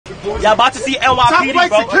Y'all about to see NYPD,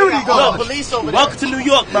 bro. Security Look, police over there. Welcome to New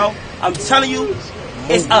York, bro. I'm telling you,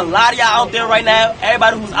 it's a lot of y'all out there right now.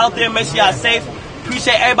 Everybody who's out there, make sure y'all safe.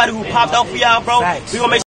 Appreciate everybody who popped out for y'all, bro. We gonna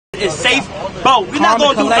make sure it's safe. Bro, we're not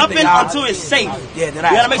gonna do nothing until it's safe. Yeah, we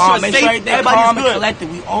gotta make sure it's safe. Everybody's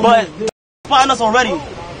good. But find us already.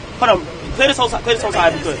 Hold on. Play this whole side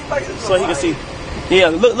if you could. So he can see. Yeah,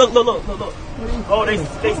 look. Oh, they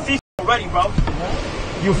see already, bro.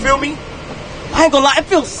 You feel me? I ain't gonna lie, it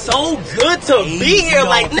feels so good to be here.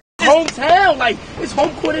 Like, hometown, like, it's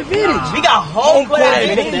home court advantage. We got home court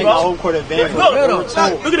advantage, bro. Home court advantage. Look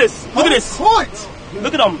at this. Look at this.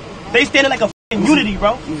 Look at them. They standing like a unity,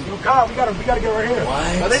 bro. God, we gotta get right here. What?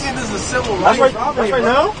 I think this is a civil right. That's right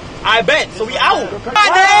now. I bet. So we out. God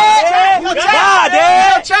damn.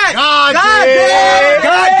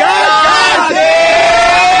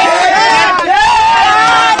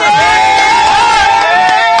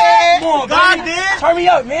 Turn me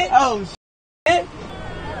up, man. Oh, shit.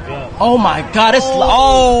 Oh, my God. It's...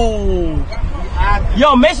 Oh.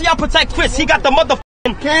 Yo, make sure y'all protect Chris. He got the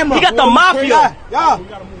motherfucking camera. He got the mafia.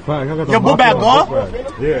 Your book bag, bro.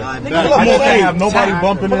 Yeah. I can't have nobody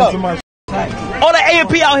bumping into my... All the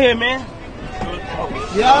A&P out here, man.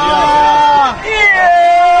 Yeah.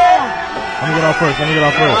 Let me get off first. Oh, where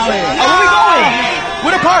we going?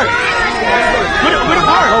 Where the park?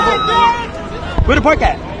 Where the park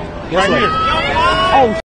at? Right here. Oh,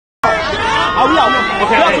 we out.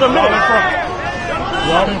 Okay, to the middle.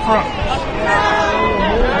 We out in front.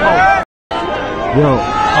 Yo,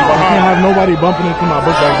 I can't have nobody bumping into my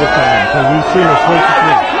book bag this time because we've seen it straight to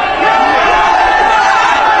street.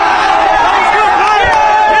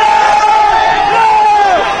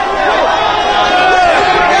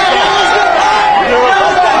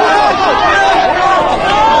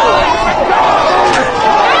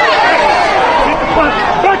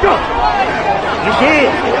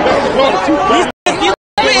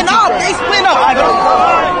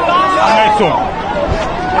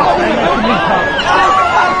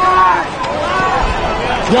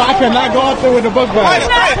 Yo, I cannot go out there with the book bag.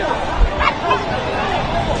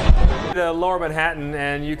 Lower Manhattan,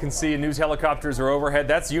 and you can see news helicopters are overhead.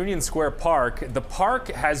 That's Union Square Park. The park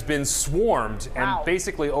has been swarmed and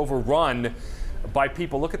basically overrun by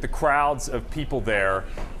people. Look at the crowds of people there.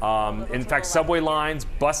 In fact, subway lines,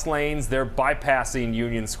 bus lanes, they're bypassing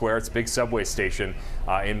Union Square. It's a big subway station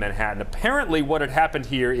in Manhattan. Apparently what had happened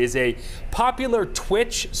here is a popular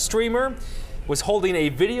Twitch streamer was holding a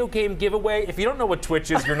video game giveaway. If you don't know what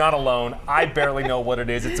Twitch is, you're not alone. I barely know what it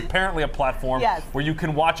is. It's apparently a platform where you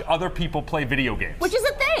can watch other people play video games. Which is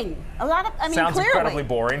a thing. A lot of, Sounds incredibly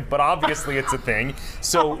boring, but obviously it's a thing.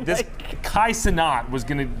 So this Kai Cenat was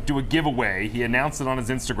going to do a giveaway. He announced it on his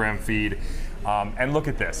Instagram feed. And look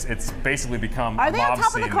at this. It's basically become a mob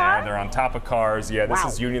scene there. They're on top of cars. Yeah, this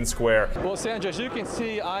is Union Square. Well, Sandra, as you can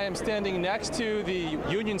see, I am standing next to the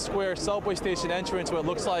Union Square subway station entrance where it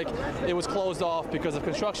looks like it was closed off because of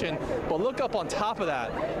construction. But look up on top of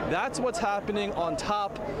that. That's what's happening on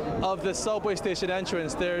top of the subway station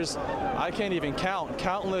entrance. There's, I can't even count,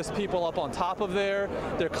 countless people up on top of there.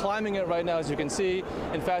 They're climbing it right now, as you can see.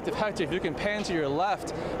 In fact, Hector, if you can pan to your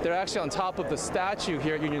left, they're actually on top of the statue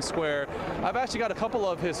here at Union Square. I've actually got a couple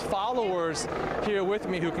of his followers here with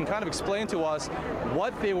me who can kind of explain to us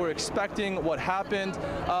what they were expecting, what happened.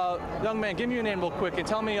 Young man, give me your name real quick and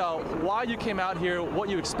tell me why you came out here, what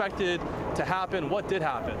you expected to happen, what did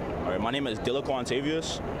happen. All right, my name is Dillico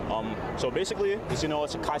Antavius. So basically, as you know,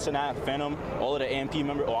 it's a Kai Cenat, Phantom, all of the AMP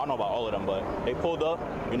members, I don't know about all of them, but they pulled up,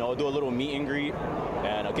 you know, do a little meet and greet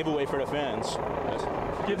and a giveaway for the fans.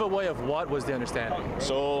 Giveaway of what was the understanding?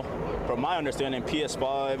 So, from my understanding,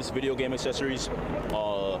 PS5s, video game accessories,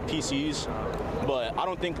 PCs, but I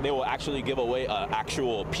don't think they will actually give away an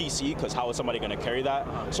actual PC because how is somebody going to carry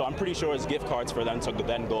that? So I'm pretty sure it's gift cards for them to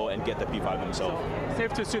then go and get the P5 themselves. So,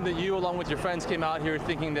 safe to assume that you, along with your friends, came out here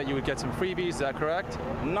thinking that you would get some freebies, is that correct?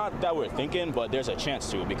 Not that we're thinking, but there's a chance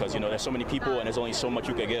to because, you know, there's so many people and there's only so much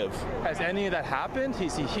you could give. Has any of that happened?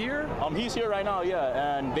 Is he here? He's here right now,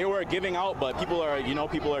 yeah, and they were giving out, but people are, you know,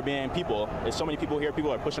 people are being people. There's so many people here,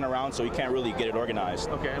 people are pushing around, so you can't really get it organized.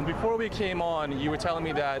 Okay, and before we came on, you were telling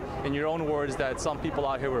me that, in your own words, that some people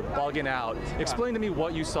out here were bugging out. Explain to me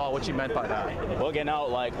what you saw, what you meant by that. Bugging out,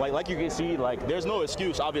 like you can see, like, there's no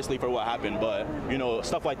excuse, obviously, for what happened, but, you know,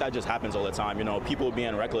 stuff like that just happens all the time. You know, people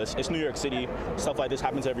being reckless. It's New York City. Stuff like this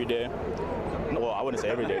happens every day. Well, I wouldn't say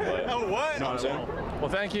every day, but, you know what I'm saying? Well,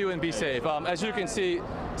 thank you and be safe. As you can see,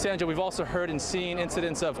 Sandra, we've also heard and seen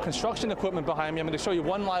incidents of construction equipment behind me. I'm going to show you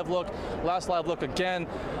one live look, last live look again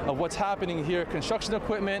of what's happening here. Construction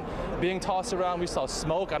equipment being tossed around. We saw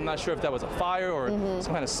smoke. I'm not sure if that was a fire or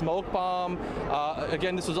some kind of smoke bomb.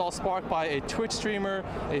 Again, this was all sparked by a Twitch streamer,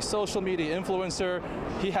 a social media influencer.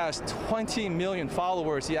 He has 20 million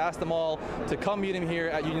followers. He asked them all to come meet him here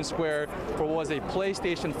at Union Square for what was a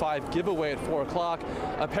PlayStation 5 giveaway at 4 o'clock.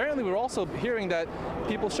 Apparently, we're also hearing that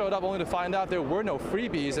people showed up only to find out there were no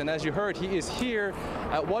freebies. And as you heard, he is here.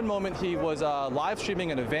 At one moment, he was live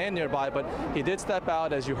streaming in a van nearby, but he did step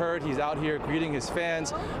out. As you heard, he's out here greeting his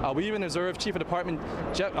fans. We even observed Chief of Department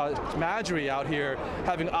Madry out here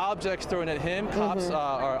having objects thrown at him. Cops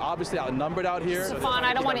are obviously outnumbered out here. Stefan,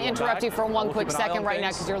 I don't want to interrupt you for one quick second right now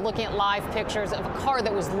because you're looking at live pictures of a car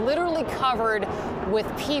that was literally covered with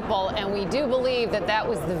people, and we do believe that that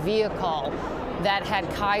was the vehicle that had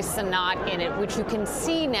Cenat in it, which you can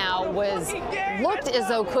see now looked as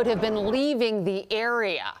though could have been leaving the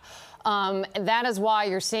area. That is why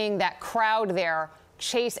you're seeing that crowd there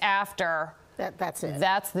chase after. That's it.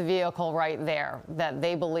 That's the vehicle right there that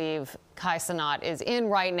they believe Cenat is in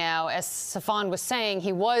right now. As Stefan was saying,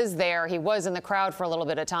 he was there. He was in the crowd for a little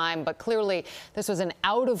bit of time, but clearly this was an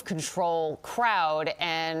out-of-control crowd,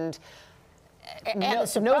 and no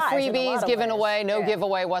freebies given away, no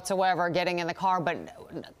giveaway whatsoever getting in the car. But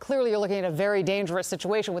clearly you're looking at a very dangerous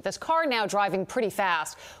situation with this car now driving pretty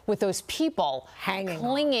fast with those people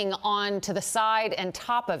clinging on to the side and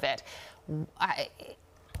top of it.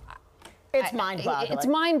 It's mind-boggling. It's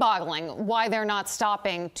mind-boggling why they're not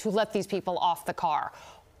stopping to let these people off the car.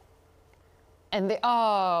 And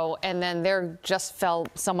and then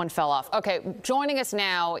someone fell off. Okay, joining us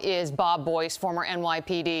now is Bob Boyce, former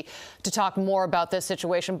NYPD, to talk more about this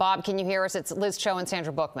situation. Bob, can you hear us? It's Liz Cho and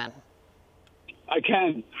Sandra Bookman. I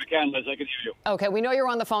can, Liz. I can hear you. Okay, we know you're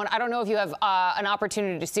on the phone. I don't know if you have an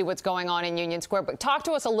opportunity to see what's going on in Union Square, but talk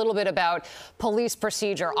to us a little bit about police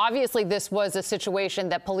procedure. Obviously, this was a situation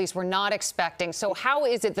that police were not expecting. So how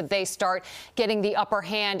is it that they start getting the upper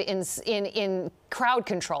hand in crowd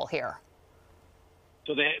control here?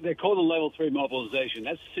 So they call the level 3 mobilization.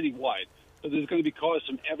 That's citywide. So there's going to be cars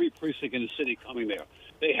from every precinct in the city coming there.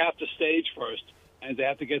 They have to stage first, and they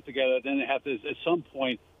have to get together. Then they have to, at some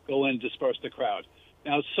point, go in and disperse the crowd.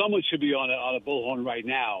 Now, someone should be on a bullhorn right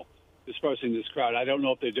now dispersing this crowd. I don't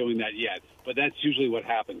know if they're doing that yet, but that's usually what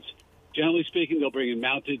happens. Generally speaking, they'll bring in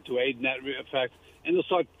mounted to aid in that effect, and they'll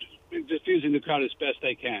start diffusing the crowd as best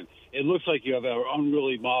they can. It looks like you have an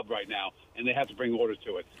unruly mob right now, and they have to bring order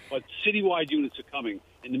to it. But citywide units are coming.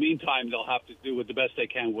 In the meantime, they'll have to do with the best they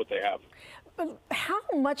can with what they have. How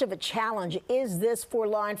much of a challenge is this for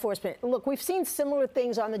law enforcement? Look, we've seen similar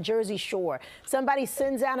things on the Jersey Shore. Somebody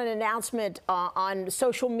sends out an announcement on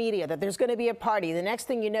social media that there's going to be a party. The next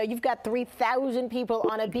thing you know, you've got 3,000 people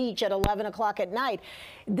on a beach at 11 o'clock at night.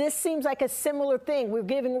 This seems like a similar thing. We're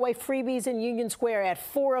giving away freebies in Union Square at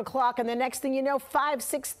 4 o'clock, and the next thing you know, 5,000,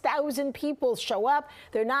 6,000 people show up.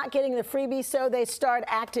 They're not getting the freebies, so they start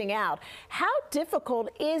acting out. How difficult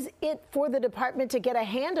is it for the department to get a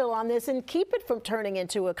handle on this and keep it from turning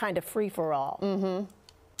into a kind of free-for-all?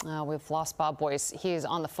 We've lost Bob Boyce. He's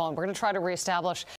on the phone. We're going to try to reestablish